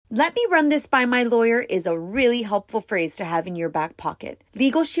Let me run this by my lawyer is a really helpful phrase to have in your back pocket.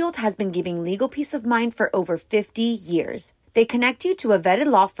 Legal Shield has been giving legal peace of mind for over 50 years. They connect you to a vetted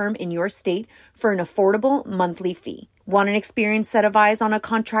law firm in your state for an affordable monthly fee. Want an experienced set of eyes on a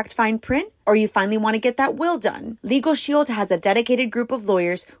contract fine print? Or you finally want to get that will done? Legal Shield has a dedicated group of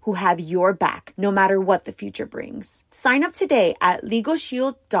lawyers who have your back, no matter what the future brings. Sign up today at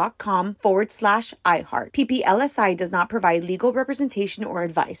LegalShield.com/iHeart. PPLSI does not provide legal representation or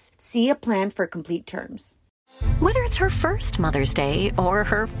advice. See a plan for complete terms. Whether it's her first Mother's Day or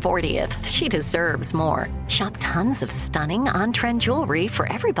her 40th, she deserves more. Shop tons of stunning on-trend jewelry for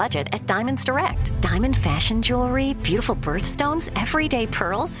every budget at Diamonds Direct. Diamond fashion jewelry, beautiful birthstones, everyday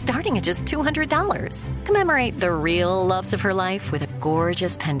pearls starting at just $200. Commemorate the real loves of her life with a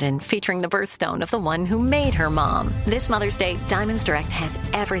gorgeous pendant featuring the birthstone of the one who made her mom. This Mother's Day, Diamonds Direct has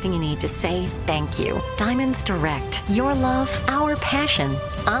everything you need to say thank you. Diamonds Direct. Your love, our passion.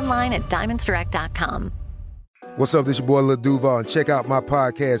 Online at diamondsdirect.com. What's up, this your boy Lil Duval, and check out my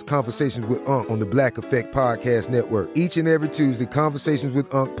podcast, Conversations with Unc, on the Black Effect Podcast Network. Each and every Tuesday, Conversations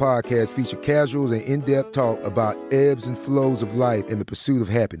with Unc podcast feature casual and in-depth talk about ebbs and flows of life and the pursuit of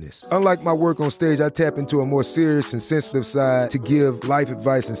happiness. Unlike my work on stage, I tap into a more serious and sensitive side to give life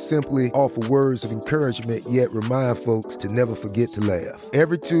advice and simply offer words of encouragement, yet remind folks to never forget to laugh.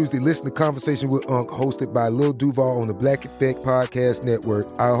 Every Tuesday, listen to Conversations with Unc, hosted by Lil Duval on the Black Effect Podcast Network,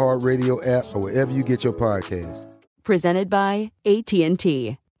 iHeartRadio app, or wherever you get your podcasts. Presented by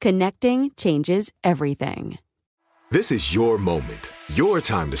AT&T. Connecting changes everything. This is your moment, your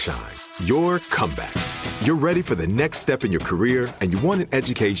time to shine, your comeback. You're ready for the next step in your career, and you want an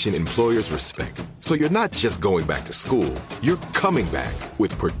education employers respect. So you're not just going back to school, you're coming back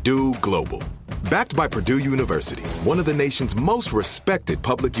with Purdue Global. Backed by Purdue University, one of the nation's most respected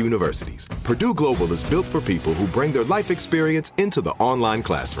public universities, Purdue Global is built for people who bring their life experience into the online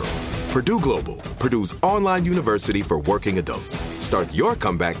classroom. Purdue Global, Purdue's online university for working adults. Start your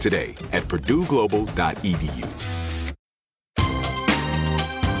comeback today at purdueglobal.edu.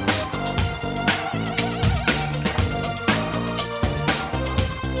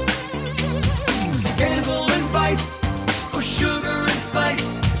 Scandal and vice, or sugar and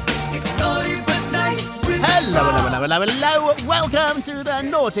spice. It's naughty but nice. Hello. Welcome to the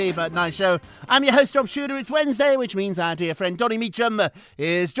Naughty But Nice Show. I'm your host, Rob Shooter. It's Wednesday, which means our dear friend Donny Meacham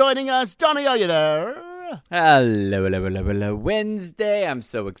is joining us. Donny, are you there? Hello. Wednesday. I'm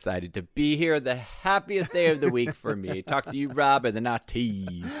so excited to be here. The happiest day of the week for me. Talk to you, Rob, and the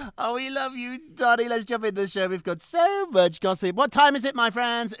naughties. Oh, we love you, Donny. Let's jump into the show. We've got so much gossip. What time is it, my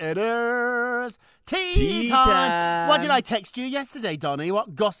friends? It is tea time. What did I text you yesterday, Donny?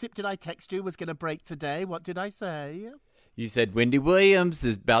 What gossip did I text you was going to break today? What did I say? You said Wendy Williams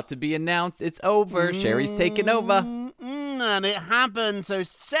is about to be announced. It's over. Sherry's taking over. And it happened. So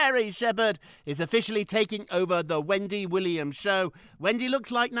Sherri Shepherd is officially taking over the Wendy Williams show. Wendy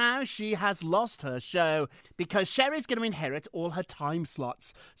looks like now she has lost her show because Sherry's going to inherit all her time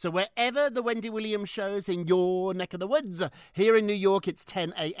slots. So wherever the Wendy Williams show's in your neck of the woods, here in New York, it's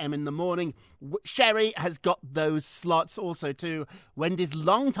 10 a.m. in the morning. Sherry has got those slots also too. Wendy's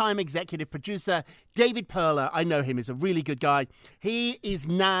longtime executive producer, David Perler, I know him, he's a really good guy. He is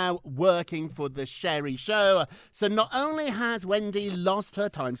now working for the Sherry show. So not only has Wendy lost her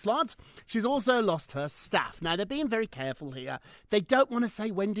time slot, she's also lost her staff. Now, they're being very careful here. They don't want to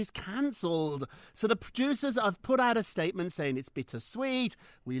say Wendy's cancelled. So the producers have put out a statement saying it's bittersweet.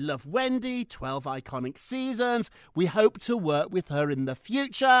 We love Wendy, 12 iconic seasons. We hope to work with her in the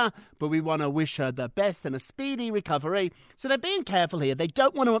future, but we want to wish her the best and a speedy recovery. So they're being careful here. They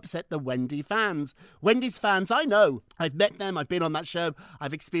don't want to upset the Wendy fans. Wendy's fans, I know. I've met them. I've been on that show.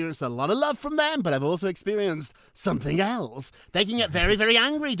 I've experienced a lot of love from them, but I've also experienced something else. They can get very, very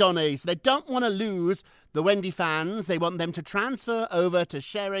angry, Donny. So they don't want to lose the Wendy fans. They want them to transfer over to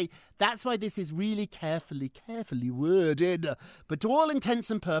Sherry. That's why this is really carefully worded. But to all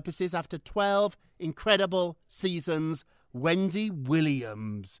intents and purposes, after 12 incredible seasons, Wendy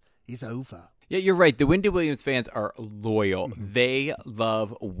Williams is over. Yeah, you're right. The Wendy Williams fans are loyal. They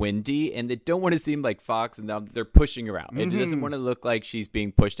love Wendy, and they don't want to seem like Fox, and they're pushing her out. It doesn't want to look like she's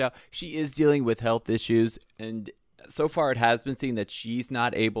being pushed out. She is dealing with health issues, and so far it has been seen that she's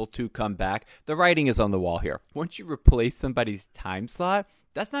not able to come back. The writing is on the wall here. Once you replace somebody's time slot,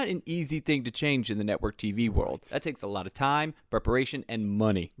 that's not an easy thing to change in the network TV world. That takes a lot of time, preparation, and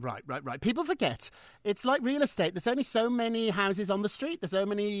money. Right. People forget. It's like real estate. There's only so many houses on the street. There's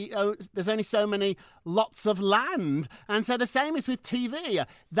only so many lots of land. And so the same is with TV.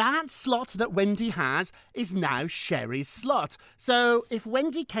 That slot that Wendy has is now Sherry's slot. So if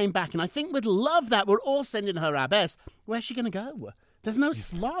Wendy came back, and I think we'd love that, we're all sending her our best, where's she going to go? There's no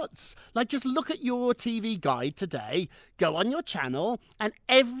slots. Like, just look at your TV guide today, go on your channel, and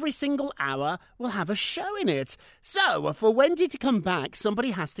every single hour will have a show in it. So, for Wendy to come back,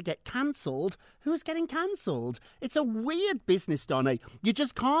 somebody has to get cancelled. Who's getting cancelled? It's a weird business, Donny. You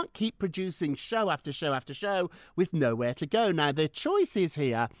just can't keep producing show after show after show with nowhere to go. Now, the choice is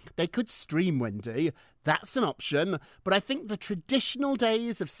here. They could stream Wendy. That's an option. But I think the traditional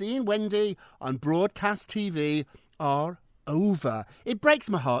days of seeing Wendy on broadcast TV are over. It breaks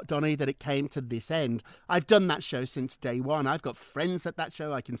my heart, Donny, that it came to this end. I've done that show since day one. I've got friends at that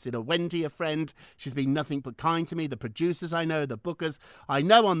show. I consider Wendy a friend. She's been nothing but kind to me. The producers I know, the bookers I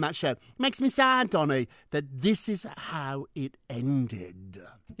know on that show. Makes me sad, Donny, that this is how it ended.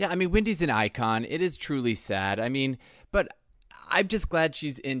 Yeah, I mean, Wendy's an icon. It is truly sad. I mean, but I'm just glad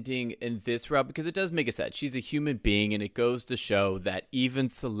she's ending in this route because it does make it sad. She's a human being, and it goes to show that even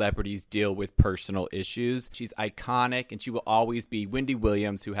celebrities deal with personal issues. She's iconic, and she will always be Wendy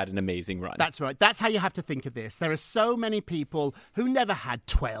Williams, who had an amazing run. That's right. That's how you have to think of this. There are so many people who never had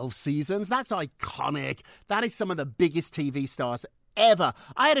 12 seasons. That's iconic. That is some of the biggest TV stars ever.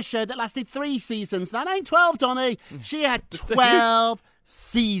 I had a show that lasted 3 seasons. That ain't 12, Donny. She had 12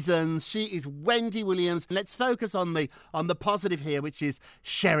 seasons. She is Wendy Williams. Let's focus on the positive here, which is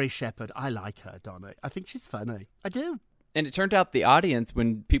Sherri Shepherd. I like her, Donny. I think she's funny. I do. And it turned out the audience,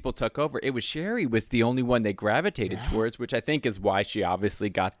 when people took over, it was Sherri was the only one they gravitated towards, which I think is why she obviously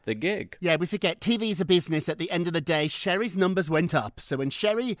got the gig. Yeah, we forget TV's a business. At the end of the day, Sherri's numbers went up. So when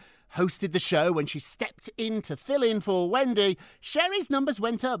Sherri hosted the show, when she stepped in to fill in for Wendy, Sherri's numbers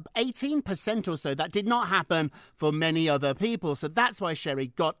went up 18% or so. That did not happen for many other people. So that's why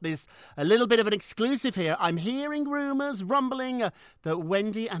Sherri got this a little bit of an exclusive here. I'm hearing rumours rumbling that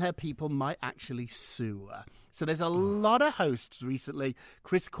Wendy and her people might actually sue her. So there's a lot of hosts recently.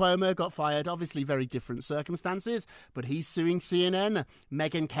 Chris Cuomo got fired, obviously very different circumstances, but he's suing CNN.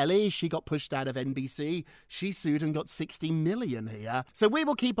 Megyn Kelly, she got pushed out of NBC. She sued and got $60 million here. So we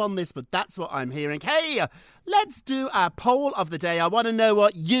will keep on this, but that's what I'm hearing. Hey, let's do our poll of the day. I want to know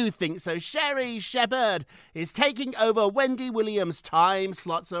what you think. So Sherri Shepherd is taking over Wendy Williams' time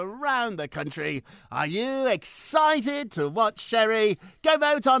slots around the country. Are you excited to watch Sherri? Go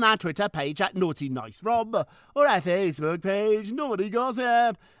vote on our Twitter page at Naughty Nice Rob, or our Facebook page, Naughty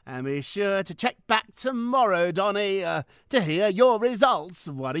Gossip. And be sure to check back tomorrow, Donny, to hear your results.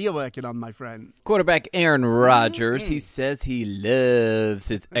 What are you working on, my friend? Quarterback Aaron Rodgers, he says he loves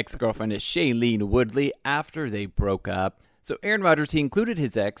his ex-girlfriend Shailene Woodley after they broke up. So Aaron Rodgers, he included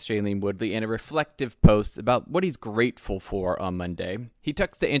his ex, Shailene Woodley, in a reflective post about what he's grateful for on Monday. He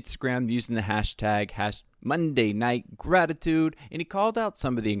took to Instagram using the hashtag Monday Night Gratitude, and he called out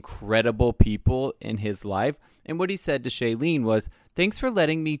some of the incredible people in his life. And what he said to Shailene was, "Thanks for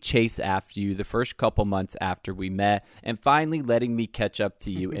letting me chase after you the first couple months after we met, and finally letting me catch up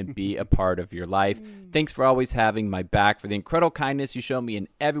to you and be a part of your life. Thanks for always having my back, for the incredible kindness you show me and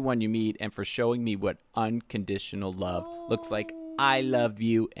everyone you meet, and for showing me what unconditional love looks like. I love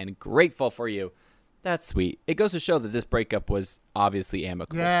you and grateful for you." That's sweet. It goes to show that this breakup was obviously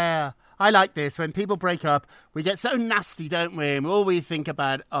amicable. Yeah, I like this. When people break up, we get so nasty, don't we? And all we think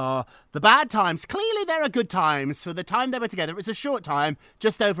about are the bad times. Clearly, there are good times. For the time they were together, it was a short time,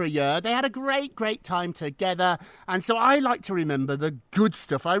 just over a year. They had a great, great time together. And so I like to remember the good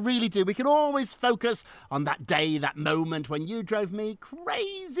stuff. I really do. We can always focus on that day, that moment when you drove me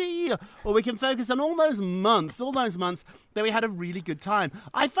crazy. Or we can focus on all those months that we had a really good time.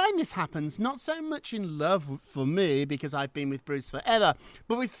 I find this happens not so much in love for me, because I've been with Bruce forever,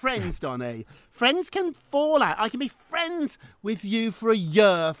 but with friends, Donny. Friends can fall out. I can be friends with you for a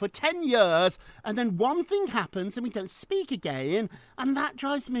year, for 10 years, and then one thing happens and we don't speak again, and that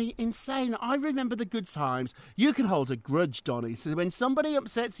drives me insane. I remember the good times. You can hold a grudge, Donny. So when somebody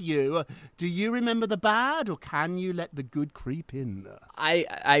upsets you, do you remember the bad, or can you let the good creep in?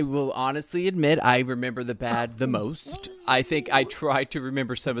 I will honestly admit I remember the bad the most. I think I tried to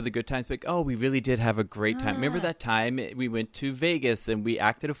remember some of the good times, like, oh, we really did have a great time. Remember that time we went to Vegas and we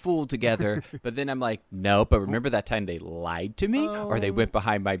acted a fool together? But then I'm like, no, but remember that time they lied to me or they went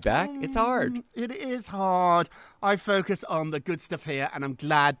behind my back? It's hard. It is hard. I focus on the good stuff here, and I'm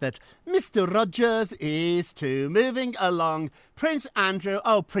glad that Mr. Rogers is too. Moving along, Prince Andrew.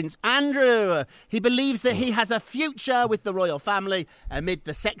 Oh, Prince Andrew. He believes that he has a future with the royal family amid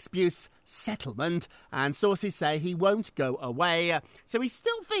the sex abuse settlement, and sources say he won't go away. So he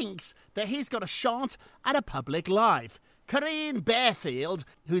still thinks that he's got a shot at a public life. Corinne Bearfield,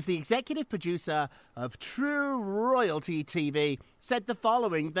 who's the executive producer of True Royalty TV, said the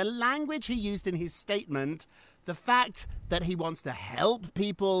following: the language he used in his statement, the fact that he wants to help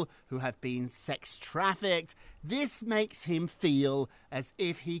people who have been sex trafficked, This makes him feel as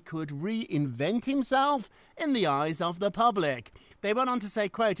if he could reinvent himself in the eyes of the public. They went on to say,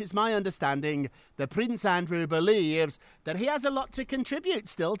 quote, "It's my understanding that Prince Andrew believes that he has a lot to contribute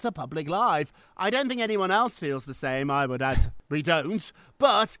still to public life. I don't think anyone else feels the same, I would add. We don't.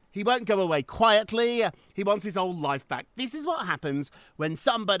 But he won't go away quietly. He wants his old life back." This is what happens when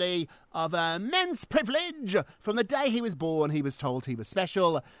somebody of immense privilege, from the day he was born, he was told he was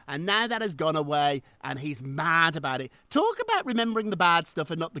special, and now that has gone away, and he's mad about it. Talk about remembering the bad stuff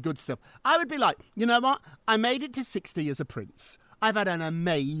and not the good stuff. I would be like, you know what? I made it to 60 as a prince. I've had an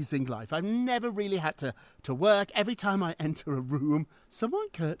amazing life. I've never really had to work. Every time I enter a room, someone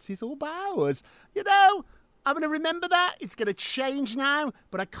curtsies or bows. You know, I'm going to remember that. It's going to change now,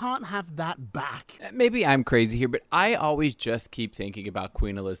 but I can't have that back. Maybe I'm crazy here, but I always just keep thinking about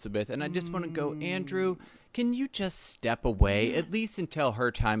Queen Elizabeth, and I just want to go, Andrew, can you just step away, at least until her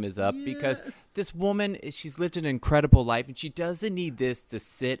time is up? Because this woman, she's lived an incredible life, and she doesn't need this to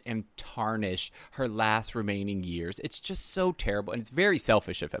sit and tarnish her last remaining years. It's just so terrible, and it's very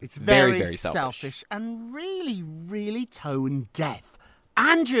selfish of him. It's very selfish and really, really tone deaf.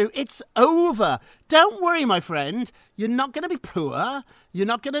 Andrew, it's over. Don't worry, my friend. You're not going to be poor. You're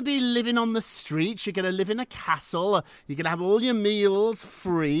not going to be living on the streets. You're going to live in a castle. You're going to have all your meals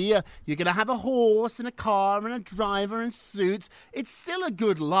free. You're going to have a horse and a car and a driver and suits. It's still a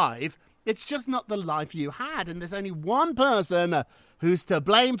good life. It's just not the life you had. And there's only one person who's to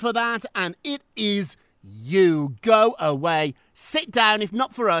blame for that, and it is you. Go away. Sit down. If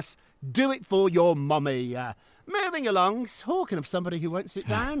not for us, do it for your mummy. Moving along, talking of somebody who won't sit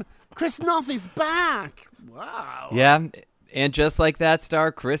down, Chris Noth is back. Wow. Yeah, and just like that,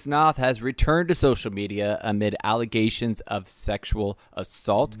 star Chris Noth has returned to social media amid allegations of sexual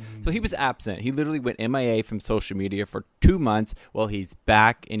assault. So he was absent. He literally went MIA from social media for 2 months. Well, he's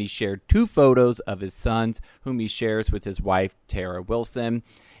back, and he shared 2 photos of his sons, whom he shares with his wife, Tara Wilson.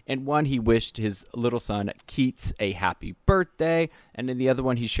 And one, he wished his little son, Keats, a happy birthday. And in the other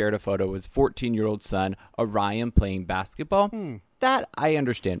one, he shared a photo of his 14-year-old son, Orion, playing basketball. That I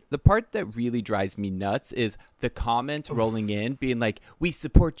understand. The part that really drives me nuts is the comments rolling in, being like, "We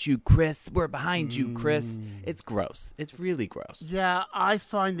support you, Chris. We're behind you, Chris." It's gross. It's really gross. Yeah, I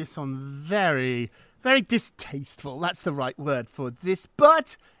find this one very, very distasteful. That's the right word for this.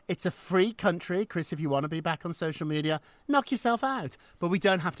 But it's a free country. Chris, if you want to be back on social media, knock yourself out. But we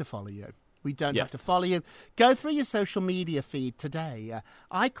don't have to follow you. We don't have to follow you. Go through your social media feed today.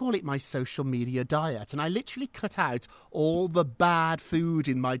 I call it my social media diet, and I literally cut out all the bad food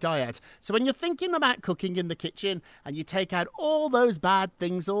in my diet. So when you're thinking about cooking in the kitchen and you take out all those bad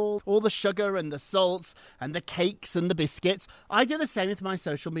things, all the sugar and the salts and the cakes and the biscuits, I do the same with my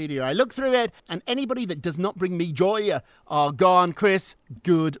social media. I look through it, and anybody that does not bring me joy are gone. Chris,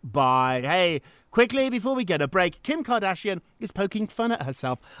 goodbye. Hey, quickly, before we get a break, Kim Kardashian is poking fun at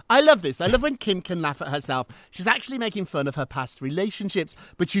herself. I love this. I love when Kim can laugh at herself. She's actually making fun of her past relationships,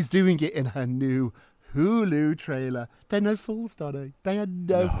 but she's doing it in her new Hulu trailer. They're no fools, Donny. They're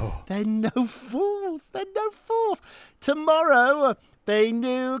no fools. They're no fools. Tomorrow, the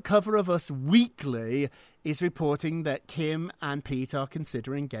new cover of Us Weekly is reporting that Kim and Pete are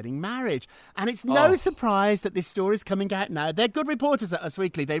considering getting married. And it's no surprise that this story is coming out now. They're good reporters at Us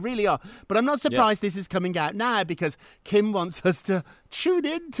Weekly. They really are. But I'm not surprised this is coming out now because Kim wants us to tune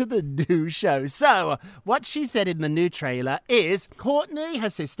in to the new show. So what she said in the new trailer is Kourtney, her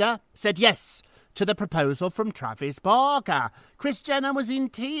sister, said yes to the proposal from Travis Barker. Kris Jenner was in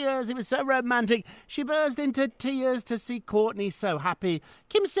tears. It was so romantic. She burst into tears to see Kourtney so happy.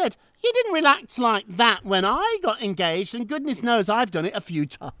 Kim said, "You didn't relax like that when I got engaged, and goodness knows I've done it a few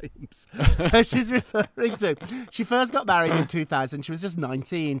times." So she's referring to, she first got married in 2000. She was just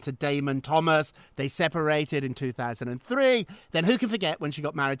 19 to Damon Thomas. They separated in 2003. Then who can forget when she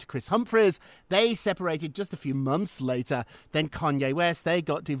got married to Chris Humphries? They separated just a few months later. Then Kanye West, they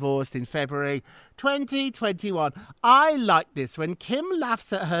got divorced in February 2021. I like this. When Kim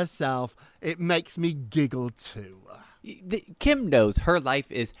laughs at herself, it makes me giggle too. Kim knows her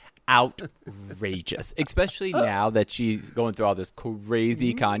life is outrageous, especially now that she's going through all this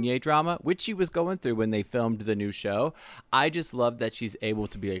crazy Kanye drama, which she was going through when they filmed the new show. I just love that she's able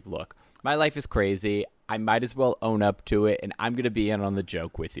to be like, look, my life is crazy. I might as well own up to it, and I'm going to be in on the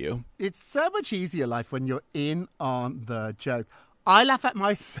joke with you. It's so much easier life when you're in on the joke. I laugh at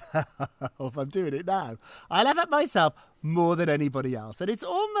myself. I'm doing it now. I laugh at myself more than anybody else. And it's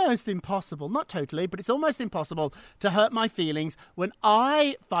almost impossible, not totally, but it's almost impossible to hurt my feelings when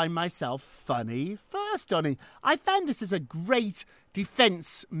I find myself funny first, Donny. I found this as a great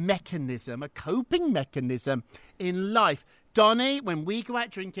defense mechanism, a coping mechanism in life. Donnie, when we go out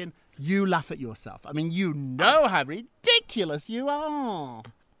drinking, you laugh at yourself. I mean, you know how ridiculous you are.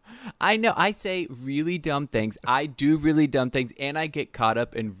 I know. I say really dumb things. I do really dumb things, and I get caught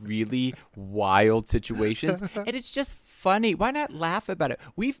up in really wild situations, and it's just funny. Why not laugh about it?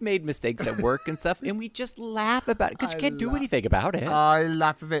 We've made mistakes at work and stuff, and we just laugh about it because you can't do anything about it. I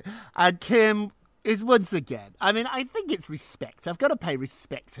laugh at it. And Kim is once again, I mean, I think it's respect. I've got to pay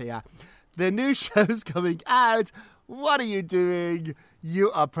respect here. The new show's coming out. What are you doing?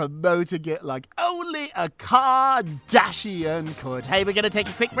 You are promoting it like only a Kardashian could. Hey, we're going to take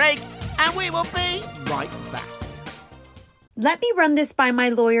a quick break, and we will be right back. Let me run this by my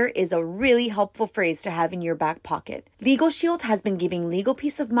lawyer is a really helpful phrase to have in your back pocket. Legal Shield has been giving legal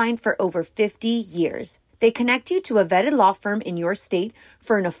peace of mind for over 50 years. They connect you to a vetted law firm in your state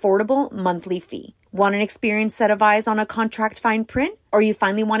for an affordable monthly fee. Want an experienced set of eyes on a contract fine print? Or you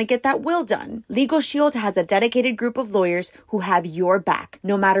finally want to get that will done? Legal Shield has a dedicated group of lawyers who have your back,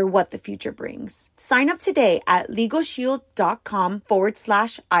 no matter what the future brings. Sign up today at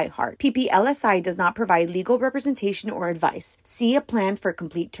LegalShield.com/iHeart. PPLSI does not provide legal representation or advice. See a plan for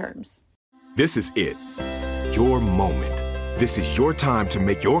complete terms. This is it. Your moment. This is your time to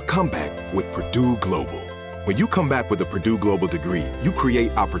make your comeback with Purdue Global. When you come back with a Purdue Global degree, you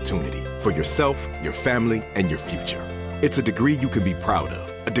create opportunity for yourself, your family, and your future. It's a degree you can be proud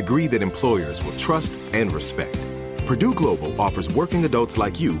of, a degree that employers will trust and respect. Purdue Global offers working adults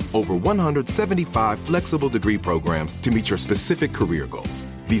like you over 175 flexible degree programs to meet your specific career goals.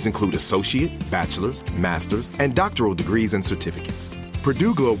 These include associate, bachelor's, master's, and doctoral degrees and certificates.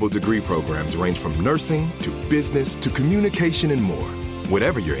 Purdue Global degree programs range from nursing to business to communication and more.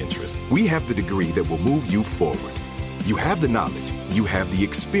 Whatever your interest, we have the degree that will move you forward. You have the knowledge, you have the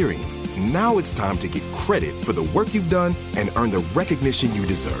experience. Now it's time to get credit for the work you've done and earn the recognition you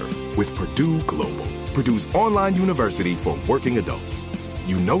deserve with Purdue Global, Purdue's online university for working adults.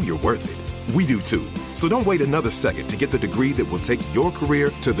 You know you're worth it. We do too. So don't wait another second to get the degree that will take your career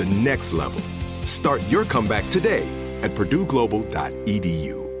to the next level. Start your comeback today at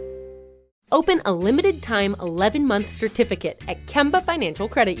purdueglobal.edu. Open a limited-time 11-month certificate at Kemba Financial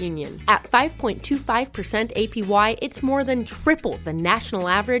Credit Union. At 5.25% APY, it's more than triple the national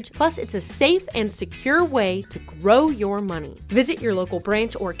average, plus it's a safe and secure way to grow your money. Visit your local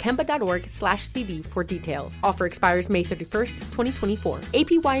branch or kemba.org/cb for details. Offer expires May 31st, 2024.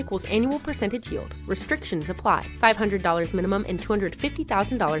 APY equals annual percentage yield. Restrictions apply. $500 minimum and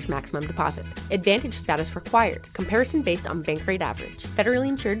 $250,000 maximum deposit. Advantage status required. Comparison based on bank rate average. Federally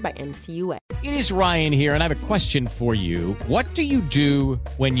insured by NCUA. It is Ryan here, and I have a question for you. What do you do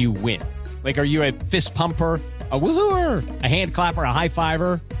when you win? Like, are you a fist pumper, a woo-hooer, a hand clapper, a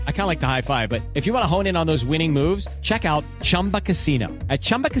high-fiver? I kind of like the high-five, but if you want to hone in on those winning moves, check out Chumba Casino. At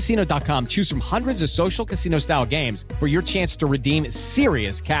ChumbaCasino.com, choose from hundreds of social casino-style games for your chance to redeem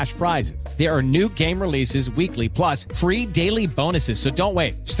serious cash prizes. There are new game releases weekly, plus free daily bonuses, so don't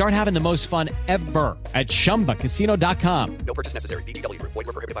wait. Start having the most fun ever at ChumbaCasino.com. No purchase necessary. VGW. Void where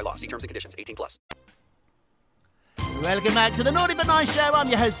prohibited by law. See terms and conditions. 18+. Welcome back to the Naughty But Nice Show. I'm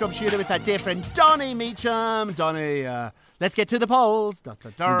your host, Rob Shooter, with our dear friend Donnie Meacham. Donnie, let's get to the polls. Da,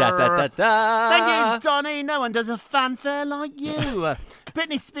 da, da. Da, da, da, da. Thank you, Donnie. No one does a fanfare like you.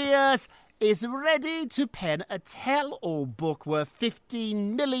 Britney Spears is ready to pen a tell-all book worth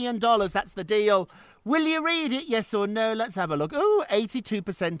 $15 million. That's the deal. Will you read it, yes or no? Let's have a look. Oh,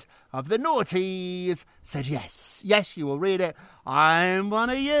 82% of the naughties said yes. Yes, you will read it. I'm one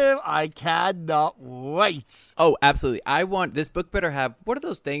of you. I cannot wait. Oh, absolutely. I want this book better have, what are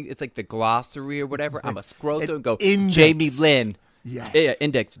those things? It's like the glossary or whatever. I'm going to scroll through and go, Index. Jamie Lynn. Yes. Yeah,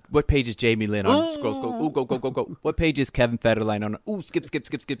 index. What page is Jamie Lynn on? Scroll. Ooh, go. What page is Kevin Federline on? Ooh, skip.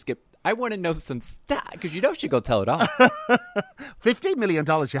 I want to know some stuff, because you know she going to tell it all. $15 million,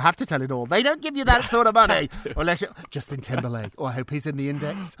 you have to tell it all. They don't give you that sort of money. Unless you Justin Timberlake. Oh, I hope he's in the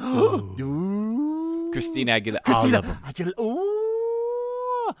index. Ooh. Christina Aguilera. All of them. Ooh.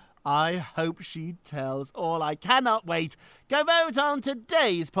 I hope she tells all. I cannot wait. Go vote on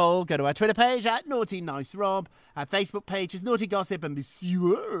today's poll. Go to our Twitter page at Naughty Nice Rob. Our Facebook page is Naughty Gossip, and be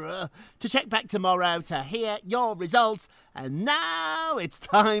sure to check back tomorrow to hear your results. And now it's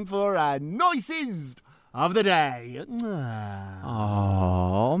time for our Noises of the Day.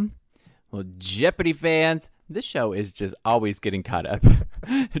 Oh, well, Jeopardy fans, this show is just always getting caught up.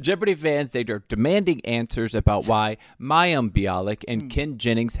 Jeopardy fans, they are demanding answers about why Mayim Bialik and Ken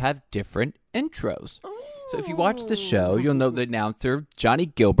Jennings have different intros. So if you watch the show, you'll know the announcer, Johnny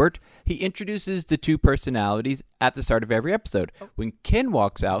Gilbert, he introduces the two personalities at the start of every episode. When Ken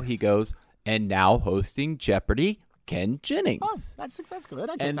walks out, he goes, and now hosting Jeopardy, Ken Jennings. Oh, that's good.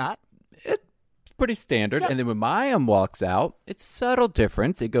 I get that. It's pretty standard. And then when Mayim walks out, it's a subtle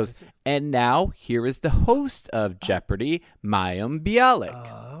difference. It goes, and now here is the host of Jeopardy, Mayim Bialik.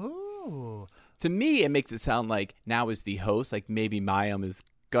 Oh. To me, it makes it sound like now is the host, like maybe Mayim is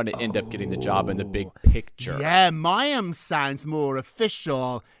going to end up getting the job in the big picture. Yeah, Mayim sounds more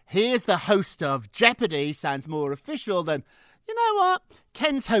official. Here's the host of Jeopardy sounds more official than, you know what?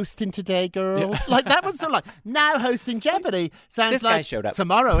 Ken's hosting today, girls. Yeah. Like that was sort of like, now hosting Jeopardy sounds this like guy showed up.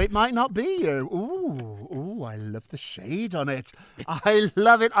 Tomorrow it might not be you. Ooh, I love the shade on it. I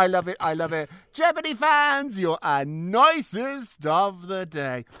love it. Jeopardy fans, you're our nicest of the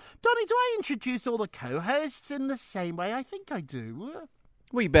day. Donnie, do I introduce all the co-hosts in the same way? I think I do.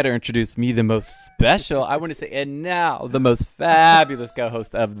 Well, you better introduce me, the most special. I want to say, and now the most fabulous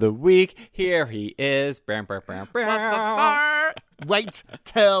co-host of the week. Here he is. Wait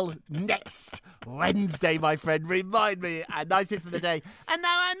till next Wednesday, my friend. Remind me. Our nicest of the day. And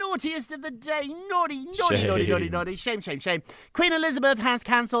now our naughtiest of the day. Naughty. Shame. Queen Elizabeth has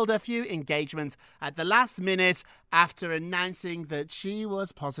cancelled a few engagements at the last minute after announcing that she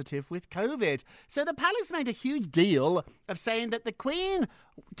was positive with COVID. So the palace made a huge deal of saying that the Queen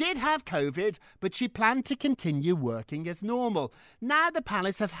did have COVID, but she planned to continue working as normal. Now the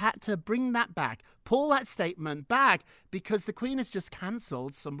palace have had to bring that back, pull that statement back, because the Queen has just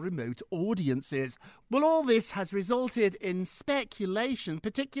cancelled some remote audiences. Well, all this has resulted in speculation,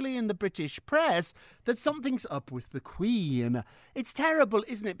 particularly in the British press, that something's up with the Queen. It's terrible,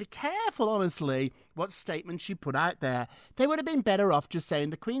 isn't it? Be careful, honestly, what statement she put out there. They would have been better off just saying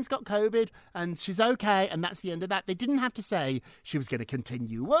the Queen's got COVID and she's okay, and that's the end of that. They didn't have to say she was going to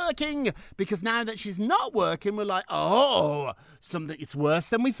continue working, because now that she's not working, we're like, it's worse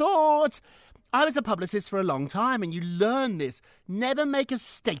than we thought. I was a publicist for a long time, and you learn this. Never make a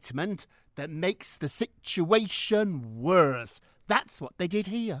statement that makes the situation worse. That's what they did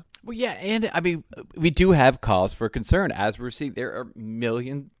here. Well, yeah, and I mean, we do have cause for concern. As we're seeing, there are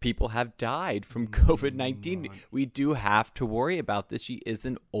million people have died from COVID-19. We do have to worry about this. She is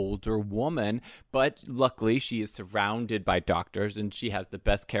an older woman, but luckily she is surrounded by doctors and she has the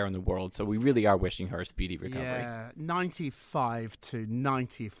best care in the world. So we really are wishing her a speedy recovery. Yeah, 95 to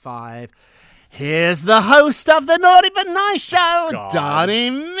 95. Here's the host of the Naughty But Nice Show, Donnie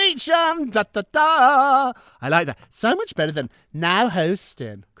Meacham. Da-da-da. I like that. So much better than now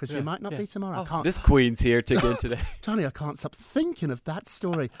hosting, because you might not be tomorrow. This Queen's here again today. Donnie, I can't stop thinking of that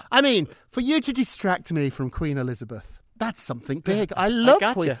story. I mean, for you to distract me from Queen Elizabeth, that's something big. I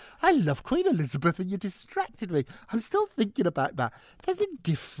love Queen Elizabeth, and you distracted me. I'm still thinking about that. There's a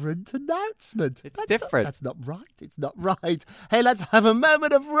different announcement. It's different. That's not right. It's not right. Hey, let's have a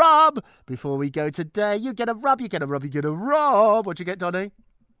moment of Rob before we go today. You get a Rob, you get a Rob, you get a Rob. What'd you get, Donnie?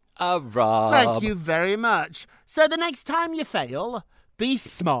 A Rob. Thank you very much. So the next time you fail, be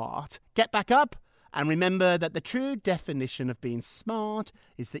smart. Get back up. And remember that the true definition of being smart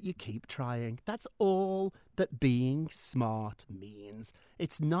is that you keep trying. That's all that being smart means.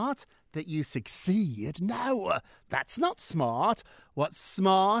 It's not that you succeed. No, that's not smart. What's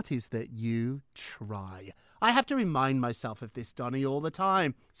smart is that you try. I have to remind myself of this, Donnie, all the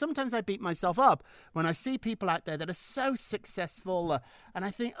time. Sometimes I beat myself up when I see people out there that are so successful and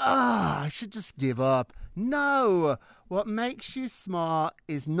I think, I should just give up. No, what makes you smart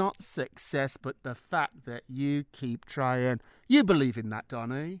is not success, but the fact that you keep trying. You believe in that,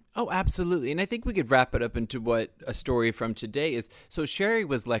 Donnie? Oh, absolutely. And I think we could wrap it up into what a story from today is. So Sherry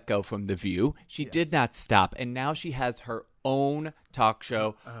was let go from The View. She did not stop. And now she has her own talk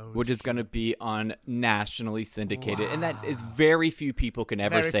show, which is going to be on nationally syndicated. Wow. And that is very few people can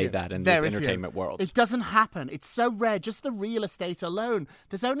ever say that in this entertainment world. It doesn't happen. It's so rare. Just the real estate alone.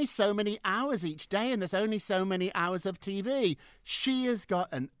 There's only so many hours each day, and there's only so many hours of TV. She has got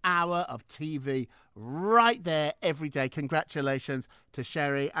an hour of TV right there every day. Congratulations to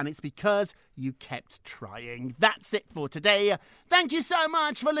Sherry, and it's because you kept trying. That's it for today. Thank you so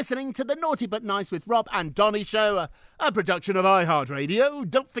much for listening to the Naughty But Nice with Rob and Donnie show, a production of iHeartRadio.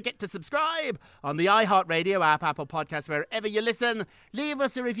 Don't forget to subscribe on the iHeartRadio app, Apple Podcasts, wherever you listen. Leave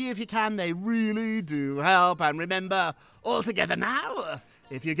us a review if you can. They really do help. And remember, all together now,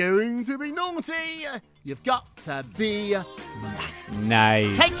 if you're going to be naughty, you've got to be nice.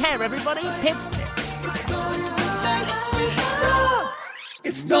 Nice. Take care, everybody. Pip, pip.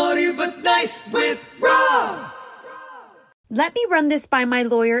 It's Naughty But Nice with Rob. Let me run this by my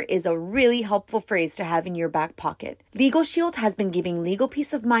lawyer is a really helpful phrase to have in your back pocket. Legal Shield has been giving legal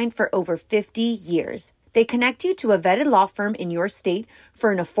peace of mind for over 50 years. They connect you to a vetted law firm in your state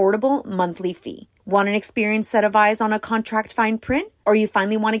for an affordable monthly fee. Want an experienced set of eyes on a contract fine print? Or you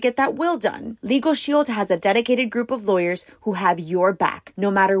finally want to get that will done? Legal Shield has a dedicated group of lawyers who have your back,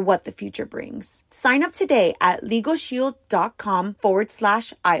 no matter what the future brings. Sign up today at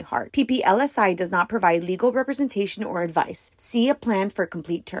LegalShield.com/iHeart. PPLSI does not provide legal representation or advice. See a plan for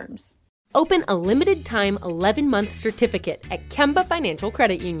complete terms. Open a limited-time 11-month certificate at Kemba Financial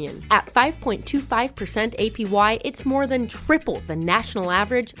Credit Union. At 5.25% APY, it's more than triple the national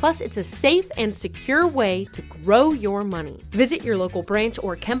average, plus it's a safe and secure way to grow your money. Visit your local branch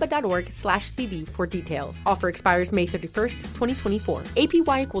or kemba.org/cd for details. Offer expires May 31st, 2024.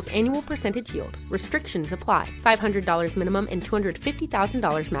 APY equals annual percentage yield. Restrictions apply. $500 minimum and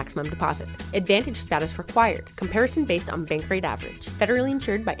 $250,000 maximum deposit. Advantage status required. Comparison based on bank rate average. Federally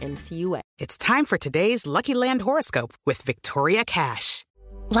insured by NCUA. It's time for today's Lucky Land horoscope with Victoria Cash.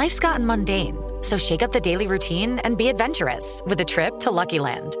 Life's gotten mundane, so shake up the daily routine and be adventurous with a trip to Lucky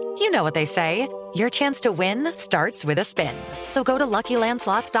Land. You know what they say, your chance to win starts with a spin. So go to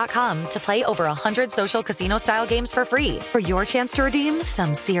LuckyLandSlots.com to play over 100 social casino-style games for free for your chance to redeem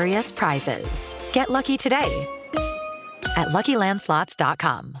some serious prizes. Get lucky today at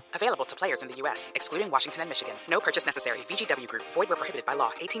LuckyLandSlots.com. Available to players in the U.S., excluding Washington and Michigan. No purchase necessary. VGW Group. Void where prohibited by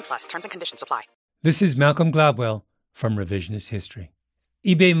law. 18+. Terms and conditions apply. This is Malcolm Gladwell from Revisionist History.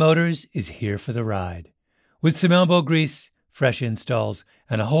 eBay Motors is here for the ride. With some elbow grease, fresh installs,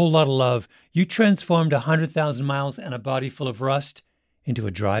 and a whole lot of love, you transformed 100,000 miles and a body full of rust into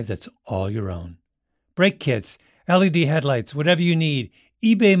a drive that's all your own. Brake kits, LED headlights, whatever you need,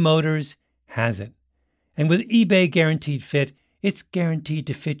 eBay Motors has it. And with eBay Guaranteed Fit, it's guaranteed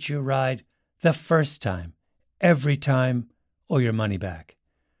to fit your ride the first time, every time, or your money back.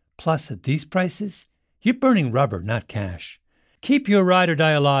 Plus, at these prices, you're burning rubber, not cash. Keep your ride or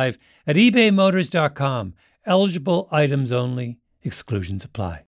die alive at ebaymotors.com. Eligible items only. Exclusions apply.